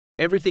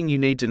Everything you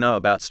need to know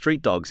about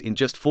street dogs in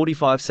just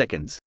 45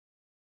 seconds.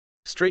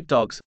 Street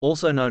dogs,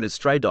 also known as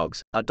stray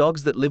dogs, are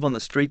dogs that live on the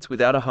streets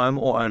without a home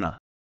or owner.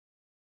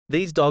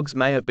 These dogs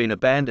may have been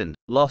abandoned,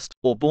 lost,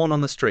 or born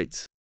on the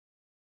streets.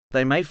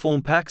 They may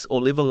form packs or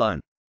live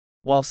alone.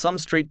 While some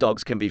street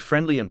dogs can be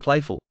friendly and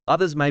playful,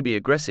 others may be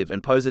aggressive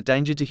and pose a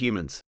danger to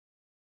humans.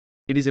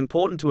 It is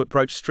important to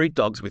approach street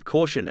dogs with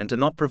caution and to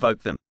not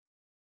provoke them.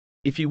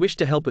 If you wish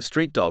to help a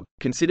street dog,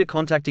 consider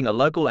contacting a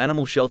local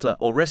animal shelter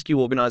or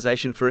rescue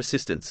organization for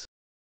assistance.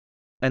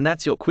 And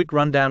that's your quick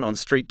rundown on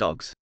street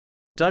dogs.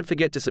 Don't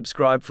forget to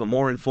subscribe for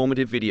more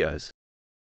informative videos.